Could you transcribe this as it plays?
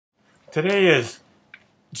Today is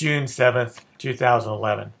June 7th,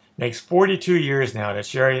 2011. Makes 42 years now that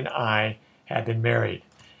Sheri and I have been married.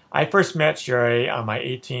 I first met Sheri on my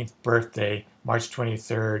 18th birthday, March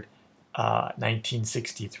 23rd,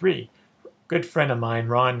 1963. A good friend of mine,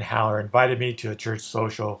 Ron Haller, invited me to a church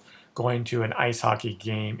social going to an ice hockey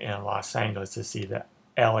game in Los Angeles to see the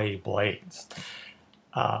LA Blades.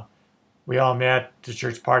 We all met at the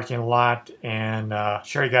church parking lot, and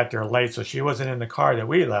Sheri got there late, so she wasn't in the car that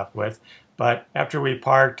we left with. But after we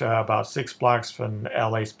parked about 6 blocks from the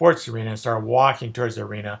LA Sports Arena and started walking towards the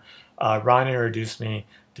arena, Ron introduced me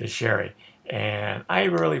to Sheri. And I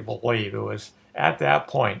really believe it was at that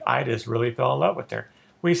point I just really fell in love with her.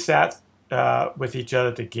 We sat with each other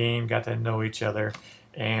at the game, got to know each other,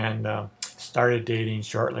 and started dating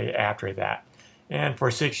shortly after that. And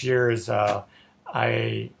for 6 years,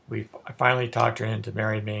 I finally talked her into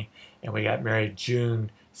marrying me, and we got married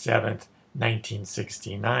June 7th,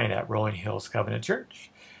 1969 at Rolling Hills Covenant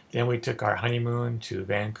Church. Then we took our honeymoon to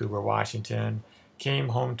Vancouver, Washington, came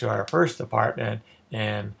home to our first apartment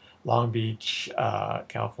in Long Beach,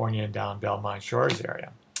 California, down Belmont Shores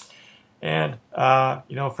area. And,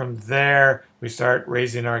 from there, we started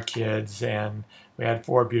raising our kids, and we had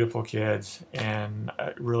 4 beautiful kids, and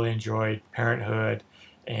I really enjoyed parenthood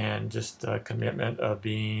and just the commitment of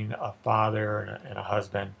being a father and a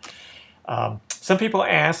husband. Some people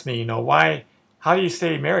ask me, how do you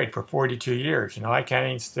stay married for 42 years? I can't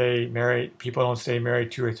even stay married. People don't stay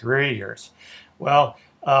married 2 or 3 years. Well,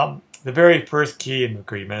 the very first key in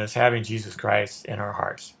agreement is having Jesus Christ in our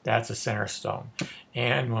hearts. That's a center stone.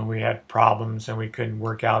 And when we had problems and we couldn't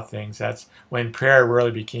work out things, that's when prayer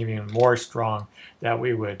really became even more strong, that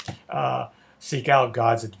we would seek out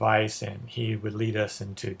God's advice, and He would lead us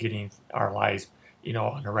into getting our lives,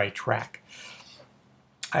 on the right track.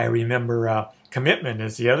 I remember commitment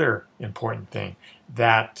is the other important thing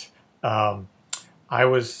that I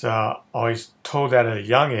was always told that at a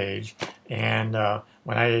young age, and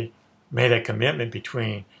when I made a commitment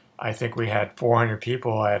between, I think we had 400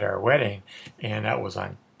 people at our wedding, and that was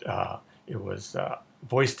on, it was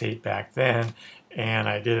voice tape back then, and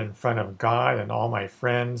I did it in front of God and all my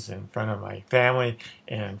friends, in front of my family,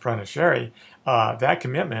 and in front of Sheri. That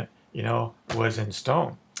commitment, was in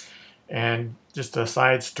stone. And just a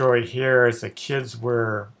side story here is the kids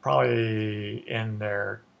were probably in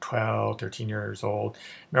their 12, 13 years old. I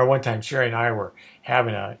remember one time Sheri and I were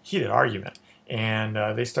having a heated argument, and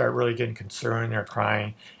they started really getting concerned. They're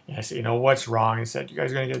crying. And I said, what's wrong? He said, you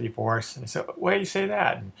guys are going to get divorced. And I said, why do you say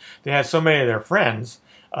that? And they had so many of their friends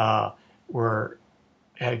had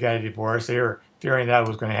got a divorce. They were fearing that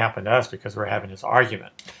was going to happen to us because we're having this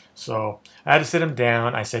argument. So I had to sit them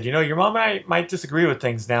down. I said, your mom and I might disagree with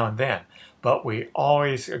things now and then, but we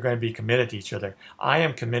always are going to be committed to each other. I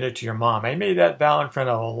am committed to your mom. I made that vow in front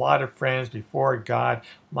of a lot of friends before God,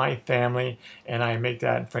 my family, and I make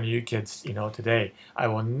that in front of you kids, today. I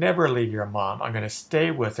will never leave your mom. I'm going to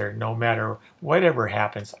stay with her no matter whatever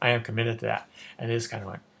happens. I am committed to that. And it just kind of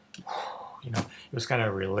went, it was kind of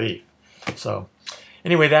a relief. So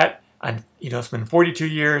anyway, it's been 42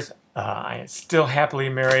 years. I am still happily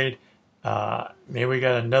married. Maybe we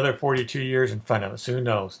got another 42 years in front of us. Who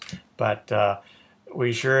knows? But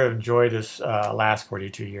we sure have enjoyed this last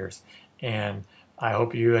 42 years. And I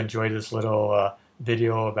hope you enjoyed this little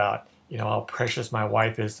video about, how precious my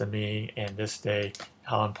wife is to me, and this day,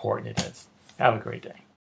 how important it is. Have a great day.